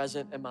just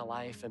present in my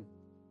life,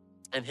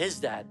 and his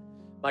dad,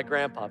 my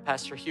grandpa,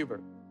 Pastor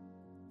Hubert,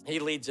 he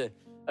leads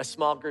a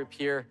small group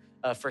here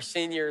for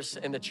seniors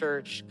in the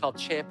church called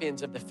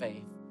Champions of the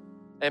Faith.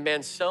 And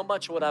man, so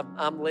much of what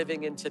I'm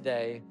living in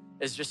today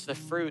is just the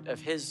fruit of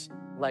his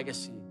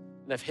legacy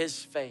and of his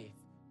faith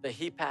that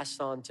he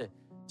passed on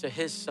to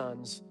his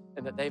sons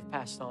and that they've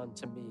passed on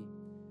to me.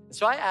 And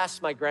so I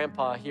asked my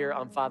grandpa here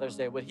on Father's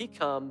Day, would he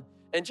come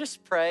and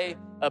just pray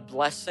a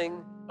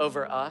blessing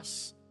over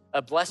us,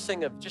 a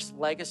blessing of just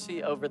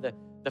legacy over the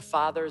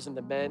fathers and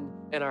the men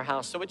in our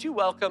house. So would you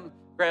welcome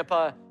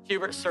Grandpa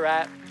Hubert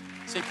Surratt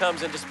as he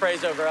comes and just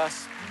prays over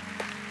us?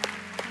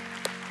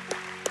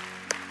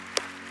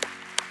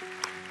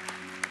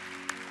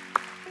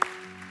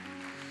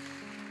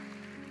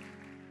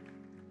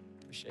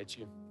 Appreciate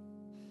you.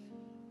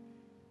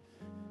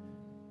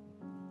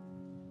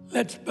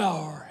 Let's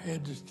bow our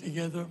heads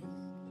together.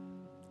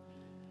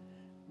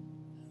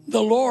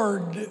 The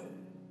Lord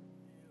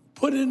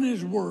put in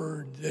his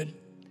word that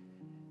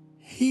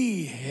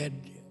he had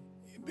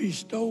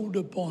bestowed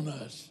upon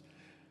us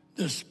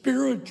the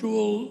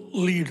spiritual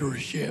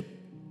leadership.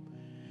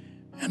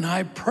 And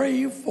I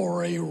pray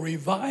for a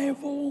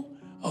revival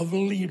of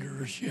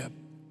leadership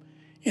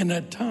in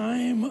a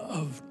time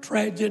of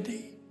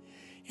tragedy,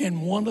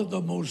 in one of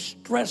the most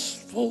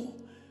stressful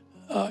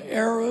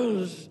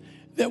eras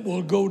that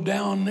will go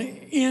down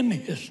in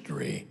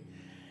history.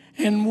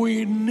 And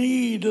we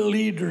need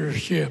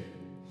leadership.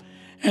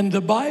 And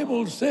the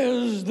Bible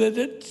says that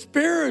it's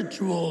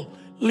spiritual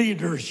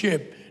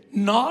leadership,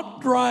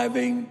 not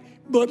driving,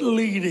 but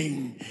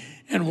leading.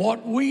 And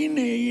what we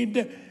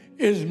need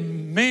is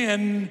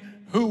men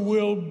who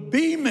will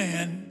be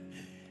men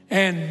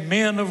and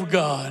men of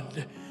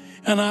God.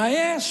 And I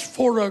ask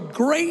for a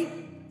great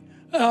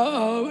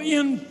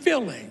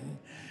infilling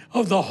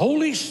of the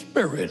Holy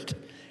Spirit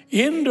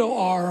into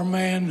our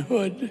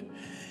manhood,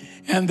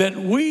 and that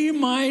we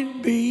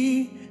might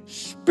be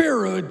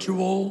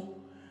spiritual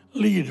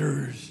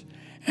leaders.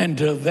 And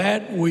to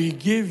that we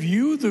give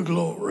you the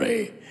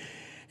glory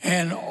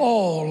and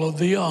all of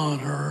the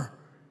honor.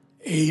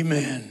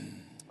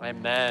 Amen.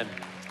 Amen.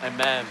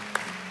 Amen.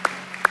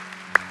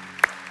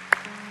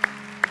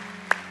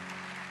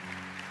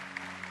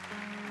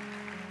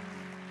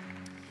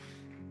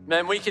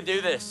 Man, we can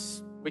do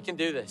this. We can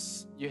do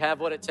this. You have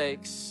what it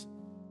takes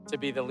to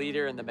be the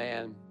leader and the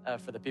man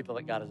for the people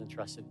that God has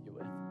entrusted you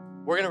with.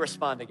 We're going to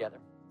respond together.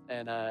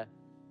 And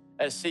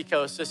as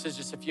Seacoast, this is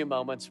just a few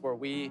moments where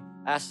we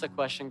ask the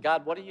question,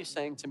 God, what are you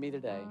saying to me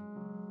today?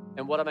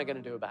 And what am I going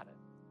to do about it?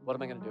 What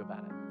am I going to do about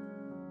it?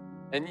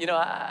 And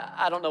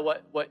I don't know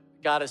what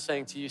God is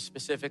saying to you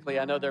specifically.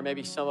 I know there may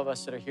be some of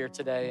us that are here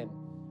today, and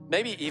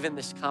maybe even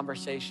this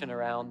conversation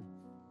around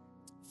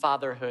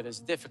fatherhood is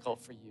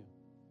difficult for you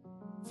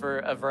for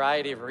a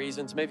variety of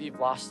reasons. Maybe you've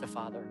lost a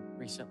father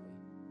recently.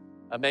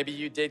 Maybe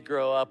you did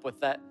grow up with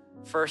that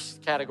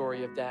first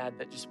category of dad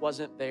that just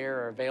wasn't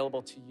there or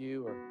available to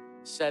you or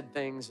said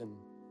things and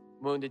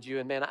wounded you.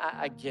 And man,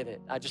 I get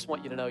it. I just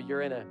want you to know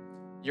you're in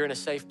a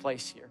safe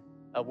place here.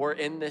 We're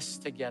in this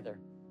together.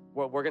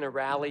 We're going to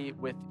rally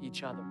with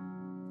each other.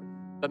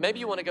 But maybe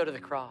you want to go to the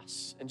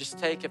cross and just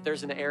take, if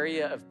there's an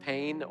area of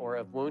pain or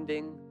of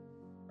wounding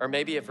or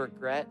maybe of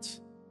regret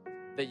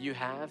that you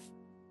have.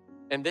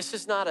 And this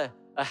is not a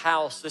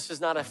house, this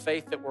is not a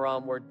faith that we're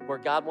on where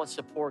God wants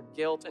to pour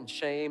guilt and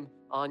shame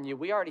on you.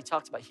 We already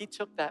talked about, he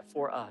took that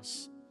for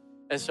us.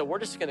 And so we're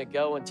just going to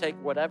go and take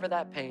whatever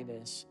that pain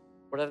is,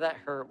 whatever that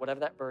hurt, whatever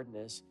that burden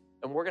is,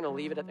 and we're going to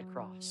leave it at the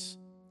cross.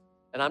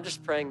 And I'm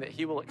just praying that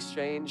he will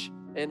exchange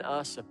in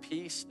us a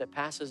peace that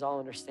passes all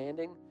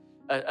understanding,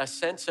 a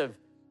sense of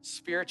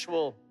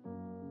spiritual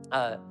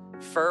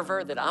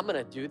fervor that I'm going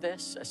to do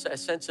this, a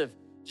sense of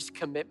just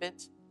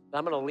commitment that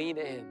I'm going to lean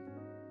in,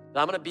 that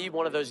I'm going to be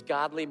one of those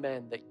godly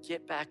men that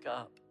get back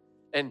up.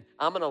 And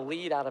I'm going to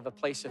lead out of a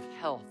place of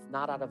health,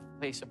 not out of a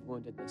place of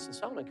woundedness. And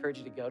so I want to encourage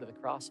you to go to the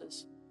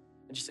crosses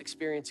and just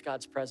experience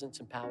God's presence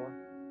and power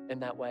in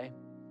that way.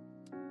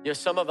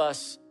 Some of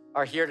us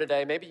are here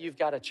today. Maybe you've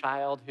got a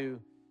child who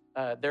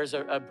there's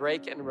a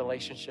break in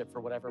relationship for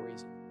whatever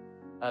reason.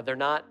 They're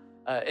not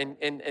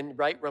in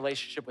right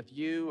relationship with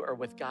you or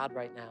with God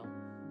right now.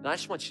 And I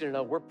just want you to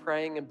know we're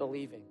praying and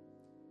believing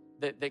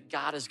that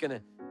God is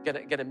gonna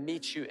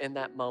meet you in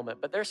that moment.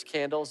 But there's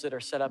candles that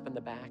are set up in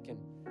the back. And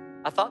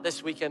I thought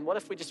this weekend, what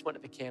if we just went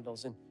to the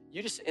candles and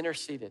you just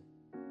interceded?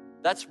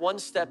 That's one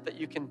step that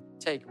you can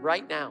take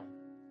right now.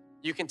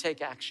 You can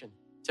take action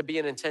to be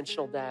an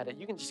intentional dad.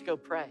 You can just go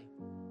pray.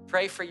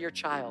 Pray for your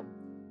child.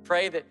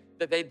 Pray that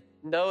they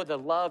know the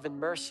love and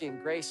mercy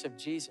and grace of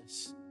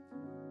Jesus.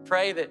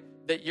 Pray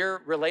that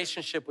your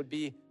relationship would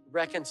be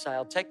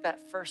reconciled. Take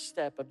that first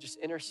step of just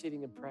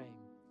interceding and praying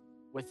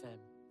with them.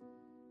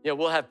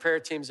 We'll have prayer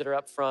teams that are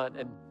up front,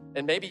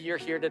 and maybe you're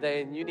here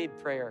today and you need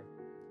prayer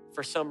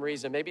for some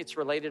reason. Maybe it's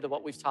related to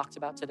what we've talked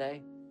about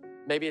today.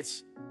 Maybe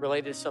it's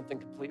related to something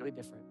completely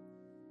different.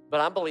 But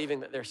I'm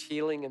believing that there's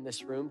healing in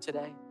this room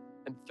today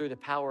and through the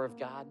power of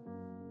God,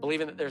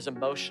 believing that there's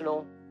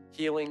emotional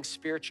healing,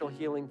 spiritual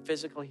healing,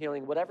 physical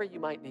healing, whatever you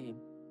might need.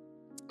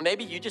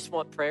 Maybe you just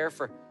want prayer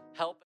for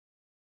help.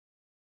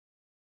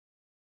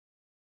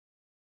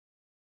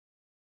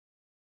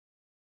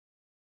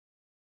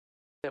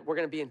 We're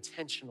going to be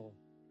intentional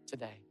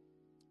today.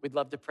 We'd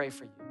love to pray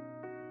for you.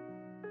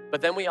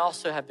 But then we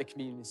also have the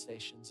communion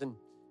stations. And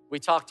we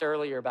talked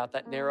earlier about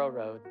that narrow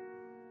road.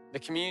 The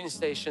communion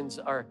stations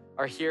are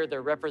here.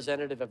 They're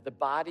representative of the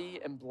body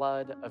and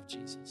blood of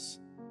Jesus.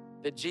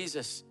 That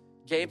Jesus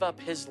gave up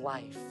his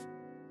life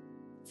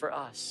for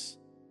us.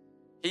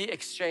 He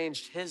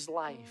exchanged his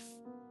life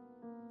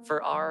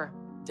for our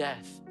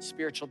death,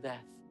 spiritual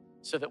death,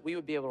 so that we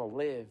would be able to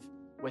live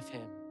with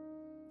him.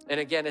 And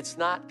again, it's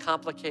not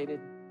complicated.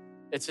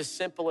 It's as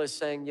simple as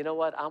saying, you know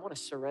what? I want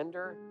to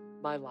surrender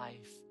my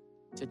life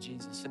to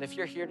Jesus. And if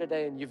you're here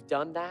today and you've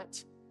done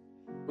that,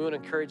 we want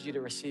to encourage you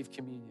to receive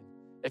communion.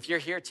 If you're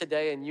here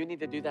today and you need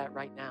to do that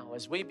right now,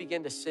 as we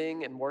begin to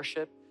sing and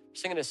worship, we're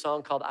singing a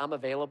song called I'm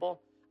Available.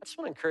 I just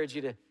want to encourage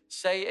you to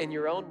say in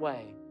your own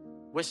way,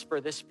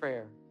 whisper this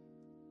prayer: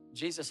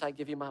 Jesus, I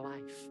give you my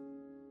life.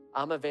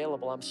 I'm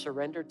available. I'm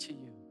surrendered to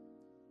you.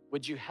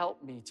 Would you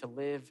help me to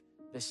live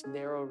this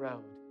narrow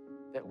road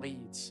that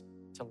leads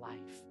to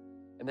life?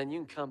 And then you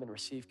can come and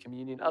receive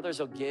communion. Others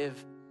will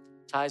give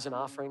tithes and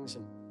offerings,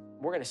 and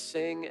we're going to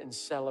sing and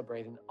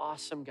celebrate an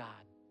awesome God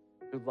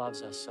who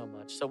loves us so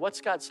much. So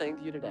what's God saying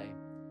to you today?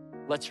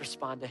 Let's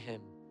respond to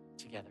him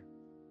together.